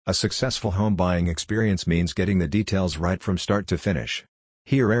A successful home buying experience means getting the details right from start to finish.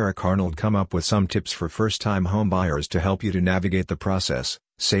 Here Arnold come up with some tips for first-time home buyers to help you to navigate the process,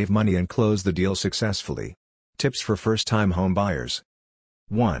 save money and close the deal successfully. Tips for first-time home buyers.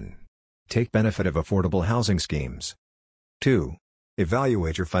 1. Take benefit of affordable housing schemes. 2.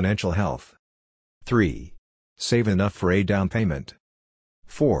 Evaluate your financial health. 3. Save enough for a down payment.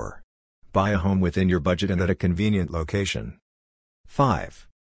 4. Buy a home within your budget and at a convenient location. 5.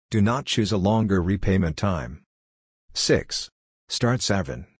 Do not choose a longer repayment time. 6. Start saving.